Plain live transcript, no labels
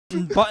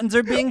Buttons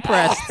are being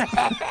pressed.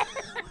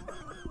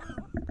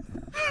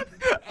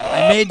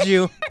 I made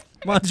you.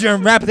 Why don't you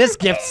unwrap this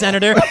gift,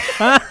 Senator?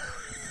 Huh?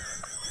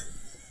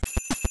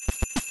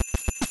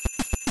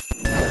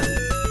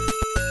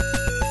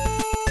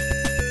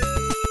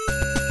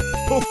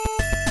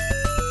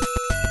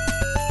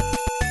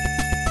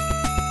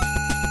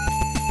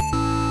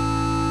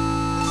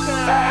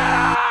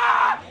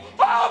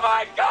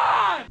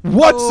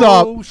 What's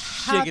up?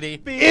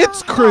 Shiggity.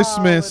 It's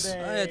Christmas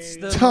It's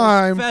the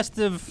time most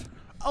festive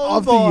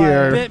of the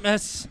year.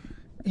 Bitmas.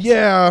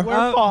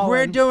 Yeah.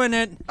 We're doing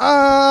it.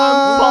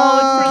 I'm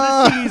falling for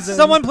the season.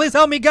 Someone please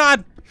help me,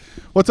 God.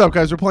 What's up,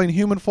 guys? We're playing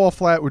Human Fall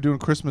Flat. We're doing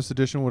Christmas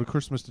edition. What a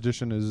Christmas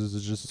edition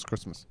is just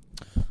Christmas.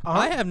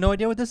 I have no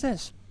idea what this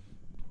is.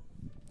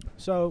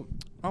 So,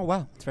 Oh,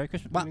 wow. It's very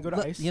Christmas. Wow. me go to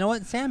Look, ice? you know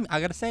what, Sam?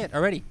 I got to say it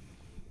already.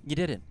 You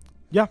did it.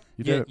 yeah.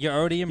 You did it. You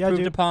already improved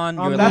dude. upon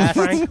your That's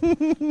last,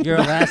 Frank. your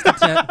last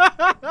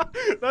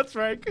attempt. That's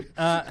Frank.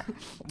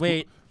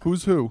 Wait.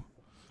 Who's who?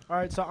 All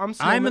right, so I'm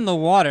Snowman. I'm in the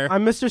water.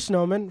 I'm Mr.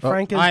 Snowman.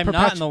 Frank is I'm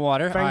not in the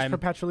water. Frank's I'm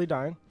perpetually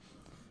dying.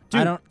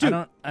 I don't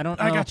know.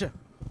 I got you.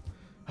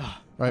 All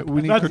right,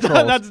 we need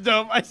controls. That's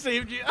dope. I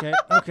saved you.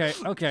 Okay.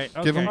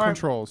 Give him All right,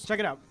 controls. Check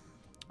it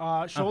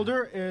out.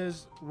 Shoulder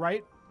is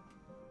right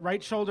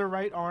shoulder,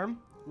 right arm.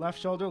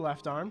 Left shoulder,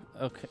 left arm.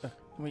 Okay.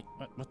 Wait.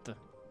 What the?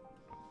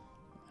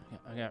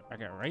 I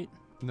got right.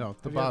 No,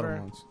 the Have you bottom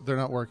ever- ones. They're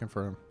not working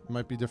for him. It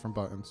might be different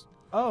buttons.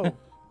 Oh.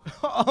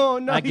 Oh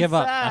no. I he's give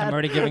up. sad. I'm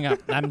already giving up.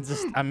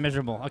 I'm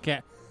miserable. Okay.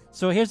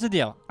 So here's the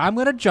deal. I'm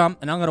gonna jump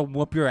and I'm gonna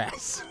whoop your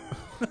ass.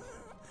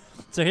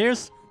 So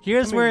here's Come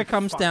where here, it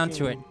comes down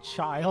to it. fucking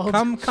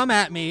Child. Come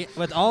at me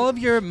with all of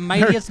your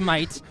mightiest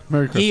might,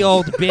 Merry ye Christmas.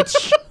 old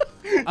bitch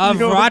of You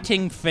know-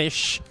 rotting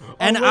fish,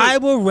 and wait. I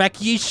will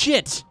wreck ye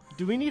shit.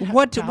 Do we need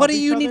What to do help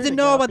you each need other to get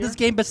know up about here? this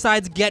game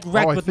besides get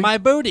wrecked I with think- my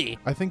booty?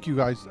 I think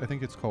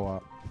it's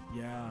co-op.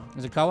 Yeah.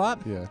 Is it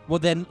co-op? Yeah. Well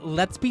then,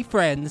 let's be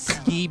friends,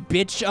 ye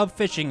bitch of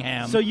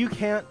Fishingham. So you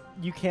can't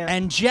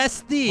and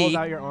just hold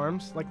out your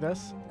arms like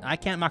this? I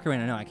can't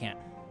Macarena. No, I can't.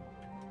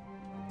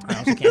 I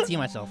also can't see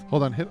myself.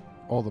 Hold on, hit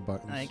all the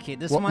buttons. Okay,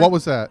 this What- one. what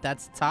was that?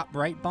 That's top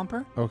right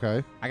bumper.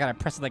 Okay. I gotta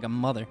press it like a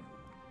mother.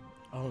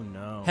 Oh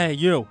no. Hey,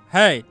 you.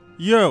 Hey,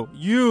 you.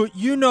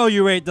 You know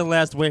you ate the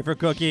last wafer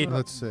cookie.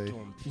 Let's see.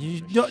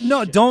 You don't.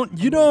 No, don't.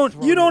 You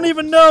don't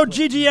even know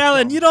Gigi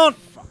Allen. You don't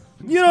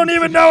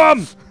even know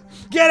him.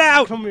 Get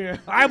out. Come here.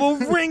 I will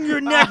wring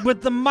your neck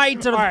with the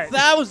might of All right.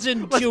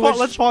 1,000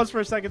 Let's pause for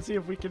a second, see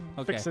if we can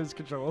Okay. fix his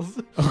controls.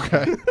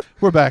 Okay.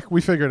 We're back.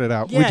 We figured it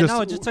out. Yeah, we just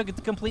no, it just took a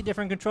complete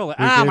different controller.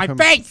 We Ah, gave my him-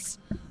 face!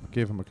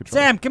 gave him a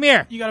control. Sam, come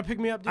here. You gotta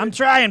pick me up, dude. I'm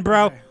trying,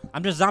 bro. Okay.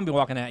 I'm just zombie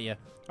walking at you.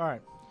 All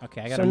right.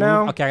 Okay, I So gotta move.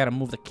 now- Okay, I gotta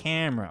move the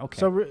camera. Okay.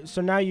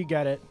 So now you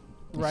get it.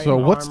 Right So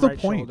what's arm, the right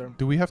point? shoulder.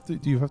 Do you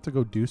have to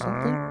go do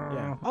something?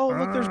 Yeah. Oh,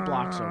 look, there's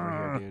blocks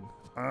over here, dude.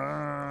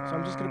 So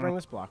I'm just gonna bring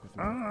this block with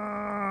me.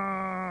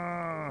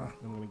 I'm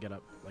gonna get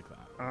up like that.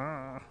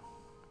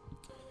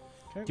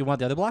 Do you want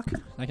the other block?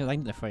 I can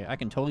do that for you. I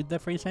can totally do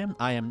that for you, Sam.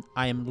 I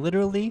am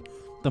literally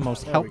the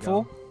most There we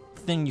helpful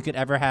thing you could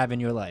ever have in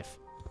your life.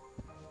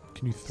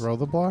 Can you throw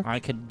the block? I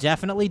could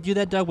definitely do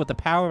that, Doug, with the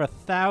power of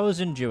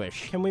 1,000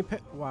 Jewish. Can we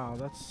pick? Wow,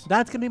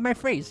 That's gonna be my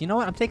phrase. You know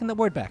what? I'm taking the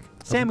word back.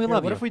 Sam, we Here,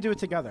 love what you. if we do it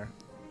together?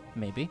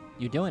 Maybe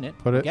you doing it.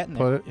 Put We're it. getting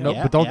Put there. it. Nope.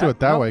 Yeah, But don't do yeah. it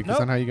that Nope, way, because nope.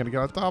 then how are you gonna get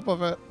on top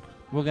of it?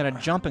 We're gonna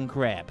jump and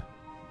grab.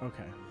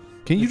 Okay.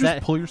 Can you Is just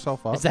that- pull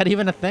yourself up? Is that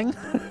even a thing?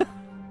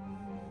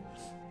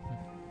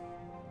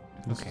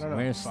 This- Okay, No, no,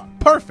 where's? fuck.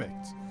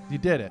 Perfect. You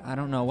did it. I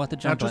don't know what the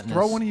Now jump just button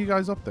throw is. one of you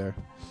guys up there.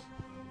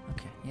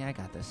 Okay, yeah, I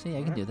got this. See,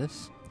 I can do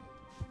this.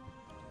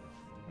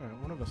 All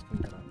right, one of us can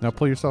get up. Now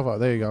pull yourself up.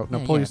 There you go. Now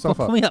Yeah, pull yeah. yourself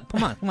Pull up. me up.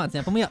 Come on,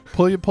 Sam. Pull me up.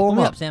 Pull Pull him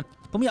me up. up, Sam.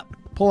 Pull me up.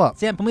 Pull up.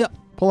 Sam, pull me up.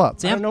 Pull up. I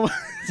Sam, don't know.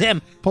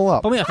 Sam, Pull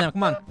up. pull me up, Sam.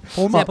 Come on.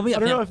 Pull him Sam, up. pull me I up,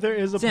 don't know Sam. if there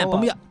is a Sam, pull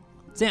pull me up.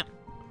 up. Sam,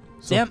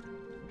 So, Sam,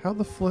 How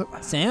the flip?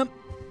 Sam.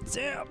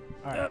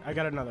 All right, I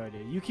got another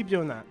idea. You keep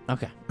doing that.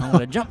 Okay, I'm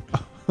gonna jump.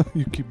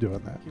 You keep doing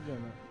that. Keep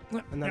doing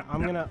that. And then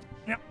I'm gonna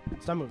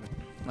stop moving.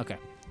 Okay,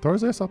 Throw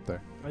his ass up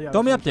there. Oh, yeah,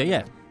 throw me that's up there.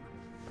 what Yeah,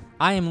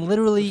 I am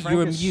literally Frank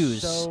your is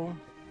muse, So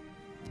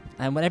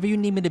and whatever you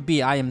need me to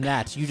be, I am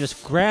that. You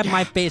just grab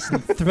my face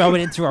and throw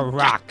it into a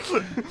rock. All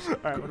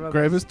right, what about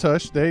Grab his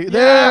tush. There.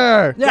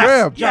 Yes,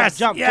 Grab. yes,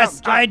 Jump, yes.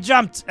 jump, jump. I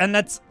jumped, and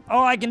that's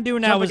all I can do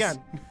now. Jump is again.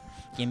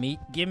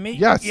 Gimme.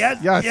 Yes, yes,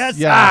 yes, yes.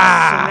 yes.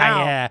 Ah, So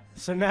now- yeah,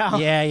 So now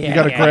yeah. You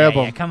gotta yeah, grab yeah,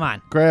 him. yeah. Come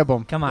on, Grab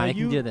him. come on. now I can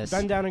you do this.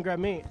 Bend down and grab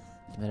me.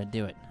 I'm gonna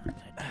do it.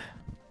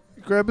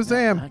 Grab his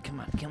ham. Come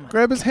on.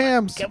 Grab his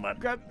hams. Come on.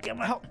 Grab. Come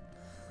on. Help.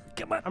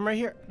 Come on. I'm right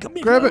here. Come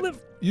here. Grab you it. live.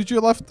 Use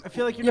your left. I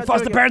feel like you're Your not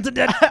foster doing parents are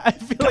dead. it. I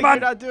feel Come like on. you're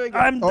not doing it.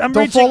 I'm Don't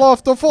reaching. fall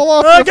off. Don't fall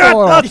off. Oh, Don't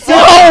fall God. off.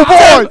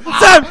 Oh, boy.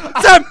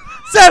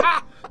 Sam!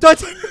 Don't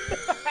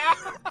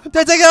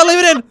take it out. Leave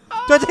it in.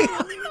 Don't take it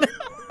out. Leave it in.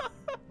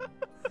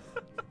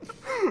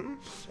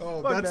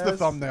 Oh, Fuck that's the this.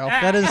 thumbnail.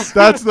 That is.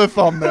 That's the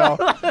thumbnail.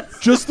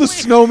 Just the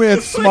snowman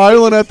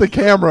smiling at the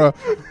camera.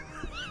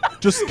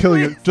 Just kill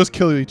you. Just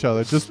kill each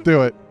other. Just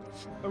do it.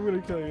 I'm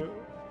gonna kill you.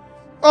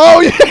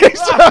 Oh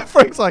yeah.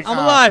 Frank's like, I'm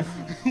 "Ah." alive.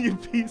 You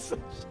piece of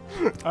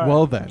All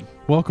Well then,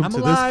 welcome I'm to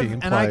alive, this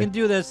gameplay. and I can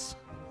do this.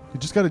 You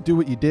just got to do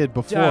what you did I'll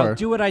before.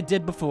 do what I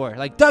did before.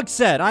 Like Doug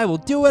said, I will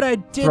do what I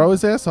did. Throw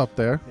his ass up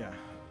there. Yeah.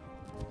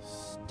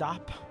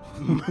 Stop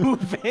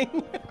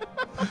moving.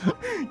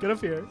 Get up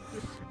here.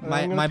 And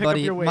I'm gonna My pick up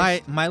buddy, your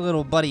waist. my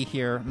little buddy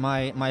here,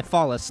 my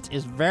fallest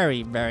is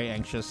very, very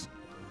anxious.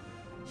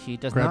 He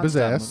does Grab not his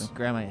stop ass. moving.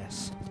 Grab my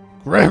ass.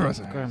 Grab his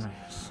Grab ass. my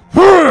ass.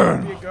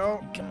 There you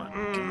go. Come on,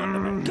 come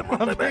on, baby.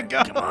 Come on, baby.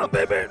 Come on,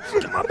 baby.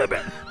 Come on, baby.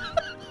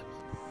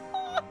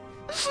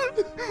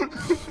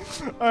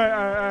 All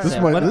right. This Yeah,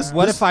 might- what this-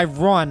 what this- if I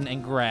run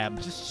and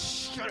grab?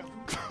 Just shut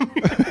up.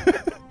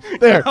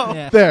 There,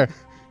 Yeah. there.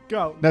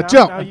 Go. Now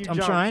jump. Now you I'm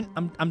jump. trying.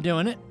 I'm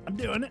doing it. I'm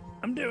doing it.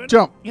 I'm doing it.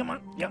 Jump. Come on,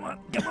 come on,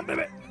 come on,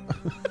 baby.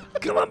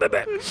 Come on, baby.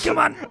 Come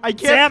on. I can't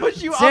Sam,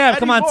 push you up Sam,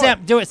 come on, anymore.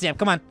 Sam. Do it, Sam.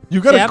 Come on. You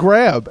got to Sam,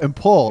 grab and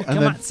pull and Come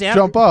then on, Sam.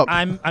 jump up.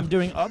 I'm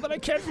doing all that I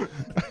can.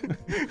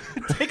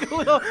 Take a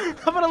little.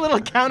 How about a little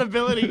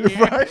accountability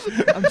here? Right?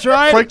 I'm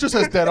trying. Frank just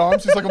has dead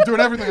arms. He's like, I'm doing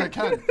everything I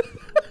can.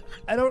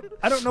 I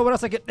don't know what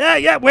else I can.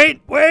 Yeah.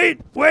 Wait.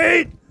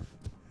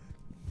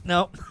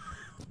 No.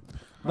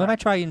 What if I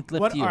try and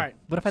lift What- you? all right,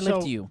 What if I so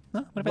lift you?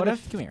 Huh? What if what I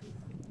lift? if- Come here.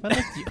 What if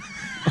I lift you?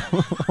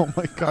 Oh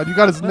my God, you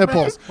got his What if I-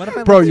 nipples, what if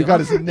I bro. lift You you, got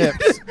huh? his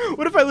nips.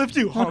 What if I lift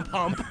you? Hump.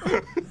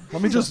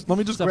 Let me just so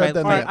grab if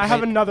that I- All nip. right. I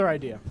have Wait. another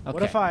idea. What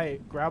Okay. if I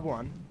grab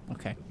one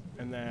Okay.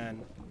 and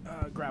then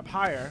grab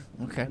higher?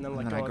 Okay. And then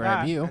let And go I of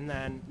grab that, you. And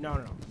then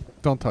no.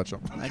 Don't touch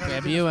him. I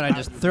grab you and I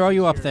just throw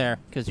you up there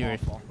because you're.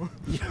 Awful.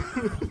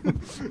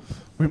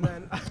 And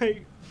then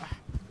I'm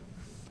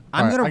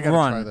All right, gonna I gotta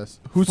run. Try this.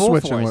 Who's full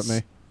switching force. with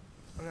me?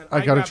 And then I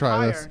gotta grab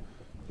try this. higher,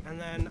 And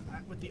then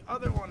with the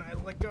other one, I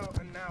let go,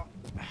 and now.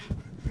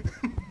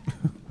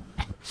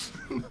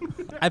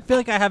 I feel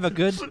like I have a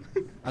good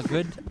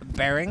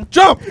bearing.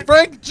 Jump,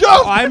 Frank,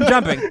 jump! Oh, I'm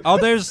jumping. Oh,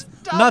 there's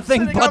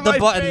nothing sitting but on the my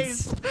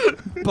buttons.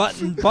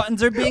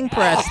 Buttons are being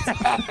pressed.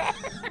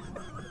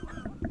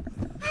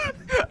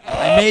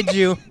 I made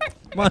you.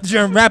 Why don't you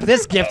unwrap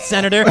this gift,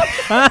 Senator?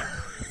 Huh?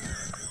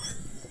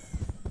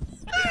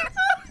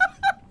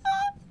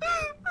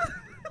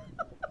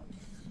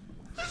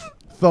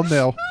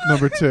 Thumbnail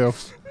number 2.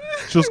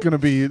 It's just gonna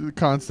be the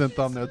constant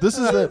thumbnail. This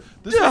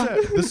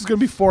is gonna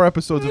be 4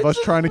 episodes of us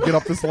trying to get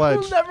up this ledge.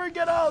 We'll never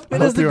get up. I It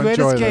hope is the you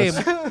greatest enjoy game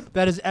this.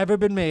 that has ever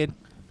been made.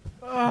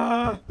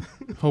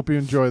 Hope you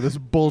enjoy this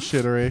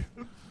bullshittery.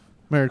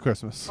 Merry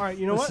Christmas. All right,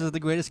 you know This what? is the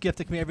greatest gift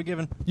that can be ever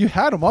given. You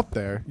had him up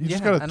there. You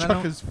just Yeah, gotta and I chuck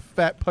don't- his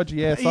fat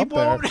pudgy ass He up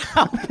there. won't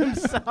help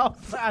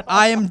himself. at all.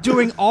 I am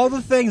doing all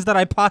the things that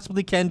I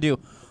possibly can do.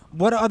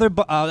 What other?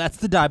 Oh, that's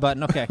the die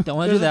button. Okay, don't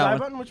want to do There's a that die one.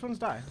 button. Which one's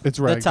die? It's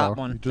right. top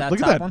one. That Look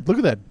at top that. one? Look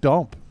at that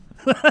dump.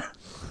 Look at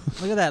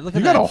that. Look at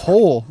You that. got a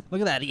hole.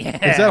 Look at that. Yeah.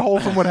 Is that hole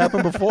from what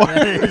happened before?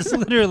 It's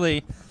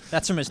literally.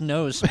 That's from his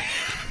nose.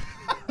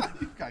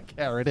 Got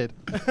carroted.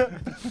 All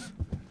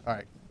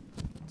right.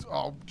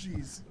 Oh,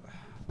 jeez.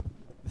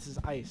 This is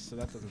ice, so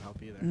that doesn't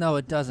help either. No,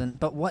 it doesn't.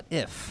 But what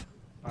if?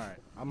 All right,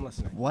 I'm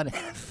listening. What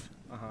if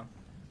Uh huh.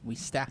 we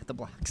stack the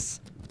blocks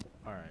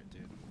All right,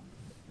 dude.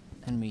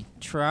 and we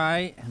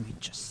try and we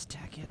just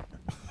stack it?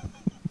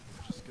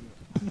 Just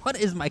gonna. What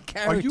is my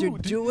character you-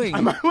 doing?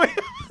 Am I wait-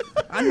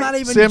 I'm not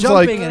even Sam's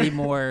like- jumping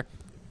anymore.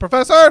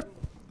 Professor!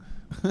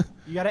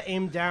 You gotta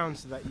aim down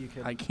so that you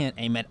can. I can't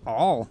aim at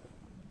all.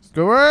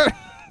 Squidward!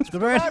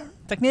 Squidward,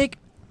 technique.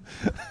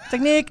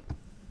 Technique.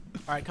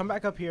 All right, come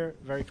back up here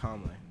very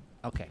calmly.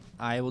 Okay,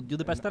 I will do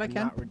the best that I And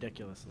can. Not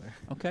ridiculously.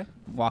 Okay,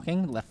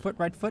 walking, left foot,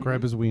 right foot.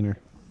 Grab his wiener.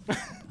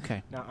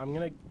 Okay, Now I'm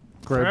gonna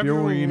Grab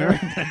your wiener.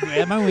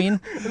 grab my ween.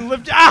 and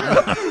lift.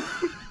 Ah!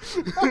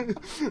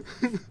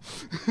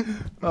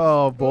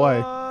 Oh,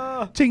 boy.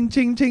 Ching,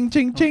 ching, ching,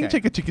 ching, ching, Okay.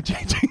 chicka, chicka,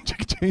 ching, ching,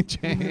 chicka, ching,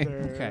 ching.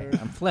 Okay,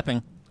 I'm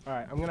flipping. All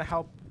right, I'm gonna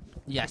help.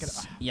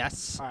 Yes,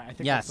 yes, All right, I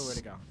think yes. that's the way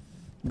to go.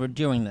 We're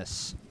doing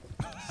this.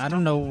 I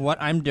don't know what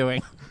I'm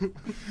doing.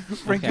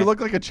 Frank, Okay. you look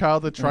like a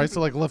child that tries to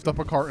like lift up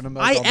a carton of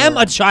milk. I on am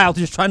their a child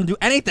who's trying to do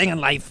anything in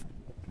life.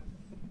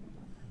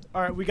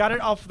 All right, we got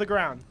it off the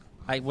ground.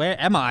 Where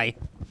am I?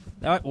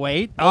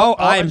 Wait. Oh,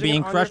 I am Arjun,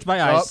 being on crushed your- by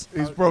own. ice. Oh,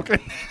 he's broken.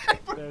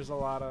 There's a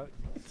lot of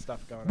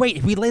stuff going on. Wait,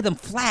 if we lay them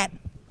flat,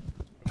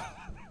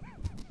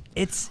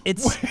 it's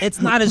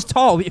not as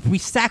tall. If we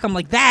stack them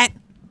like that,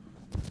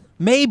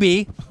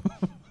 maybe,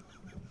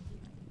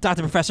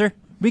 Dr. Professor,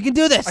 we can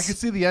do this. I can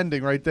see the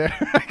ending right there.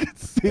 I can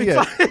see It's, it.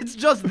 like- it's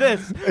just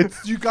this.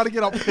 It's you got to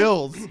get up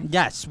hills.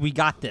 Yes, we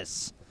got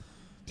this.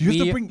 Do you have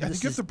We- to bring? I this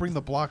think you have is- to bring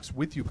the blocks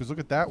with you because look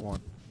at that one.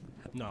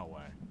 No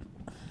way.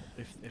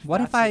 If What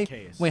that's if I the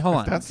case, wait? Hold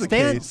on. that's the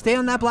Stay case- stay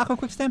on that block real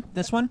quick, Stan.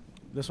 This one.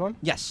 This one,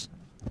 Yes,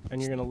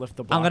 and you're gonna lift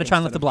the block. I'm gonna try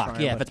and lift instead the of block. trying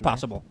to Yeah, if lift it's me.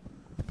 possible.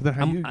 But then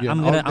how I'm- you? I'm yeah,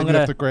 gonna- oh, I'm then you gonna-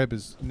 have to grab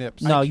his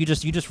nips. No, you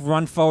just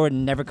run forward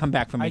and never come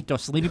back from me. I-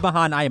 Don't leave me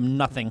behind. I am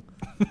nothing.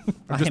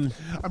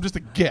 I'm just a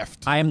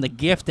gift. I am the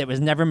gift that was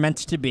never meant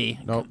to be.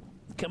 Nope,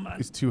 Come on.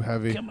 he's too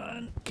heavy. Come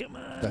on. Come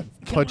on. That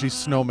pudgy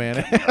snowman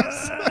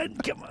ass.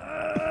 Come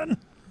on.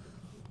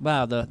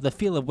 Wow, the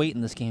feel of weight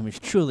in this game is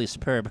truly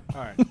superb.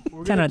 All right.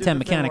 We're 10 gonna out of do 10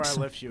 the thing where mechanics.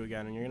 I lift you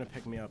again, and you're gonna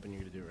pick me up, and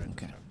you're gonna do it right.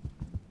 Okay.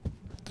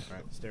 this time. All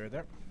right, stay right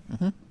there.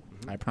 Mhm.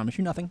 I promise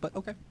you nothing, but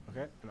okay.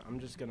 Okay, and I'm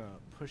just gonna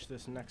push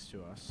this next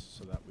to us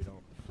so that we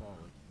don't fall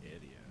like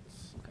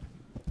idiots.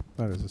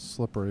 That is a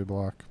slippery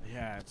block.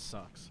 Yeah, it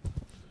sucks.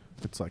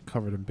 It's like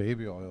covered in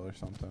baby oil or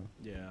something,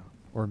 Yeah,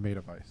 or made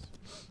of ice.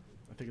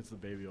 I think it's the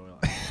baby oil.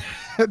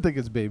 I think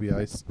it's baby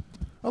ice.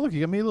 Oh look,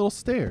 you got me little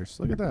stairs.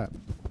 Look at that.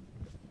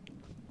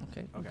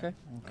 Okay. Okay. Okay.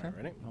 Okay. Alright,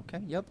 ready? Okay.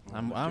 Yep.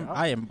 I'll lift you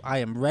up. I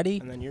am ready.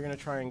 And then you're gonna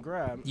try and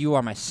grab. You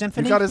are my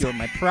symphony. got his- You're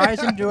my prize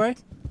and joy.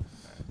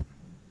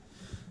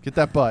 Get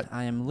that butt.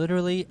 I am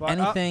literally But,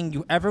 anything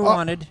you ever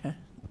wanted,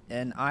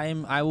 and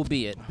I will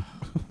be it.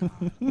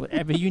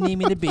 Whatever you need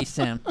me to be,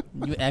 Sam.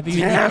 Whatever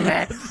you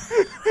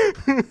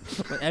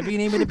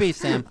need me to be,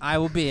 Sam. I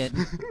will be it.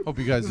 Hope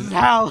you guys.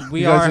 Val!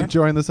 We you guys are.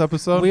 enjoying this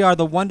episode? We are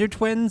the Wonder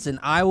Twins, and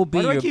I will be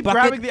Why do your I keep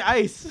bucket. grabbing the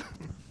ice?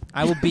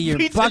 I will be your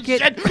Piece of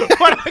bucket. shit.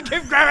 Why do I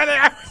keep grabbing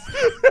the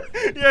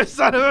ice? You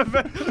son of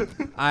a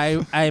bitch.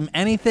 I am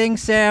anything,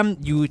 Sam.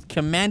 You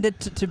command it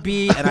to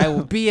be, and I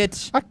will be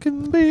it. I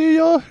can be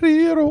your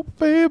hero,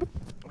 babe.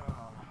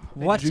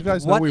 What? Did you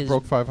guys know what we is-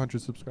 broke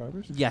 500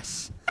 subscribers?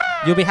 Yes.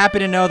 You'll be happy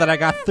to know that I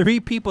got 3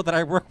 people that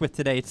I work with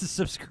today to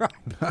subscribe.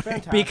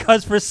 Fantastic.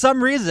 Because for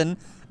some reason,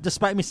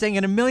 despite me saying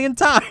it a million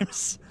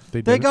times,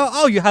 They they did go,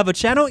 "Oh, you have a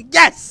channel?"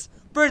 Yes,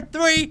 for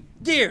 3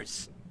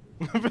 years.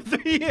 For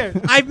 3 years.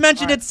 I've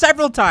mentioned it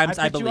several times,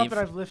 I I picked you up believe.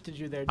 and I've lifted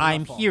you there. Do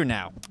I'm not fall. here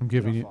now. I'm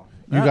giving Do you. not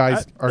fall. You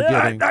guys are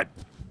getting.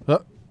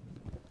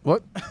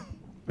 What?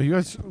 Are you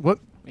guys? What?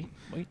 Wait,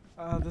 wait.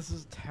 This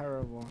is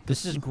terrible.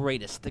 This is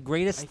greatest. The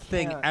greatest I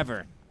thing can't.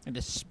 ever. I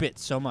just spit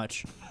so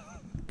much.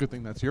 Good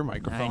thing that's your I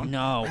microphone.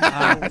 know.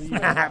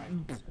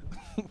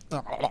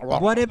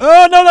 What? What if?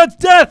 Oh no, that's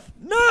death!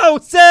 No,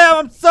 Sam,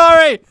 I'm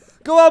sorry.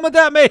 Go on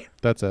without me.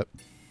 That's it.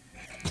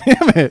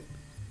 Damn it!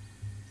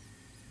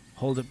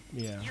 Hold it.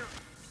 Yeah.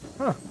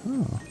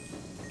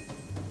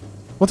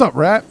 What's up,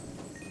 rat?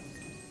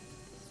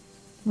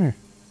 Come here,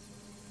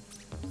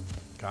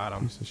 Got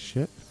him. piece of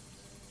shit.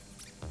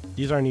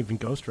 These aren't even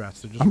ghost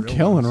rats. They're just I'm real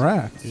killing ones.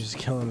 rats. You're just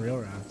killing real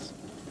rats.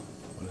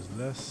 What is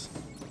this?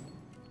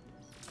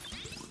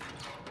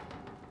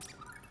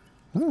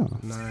 Oh.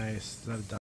 Nice. Is that a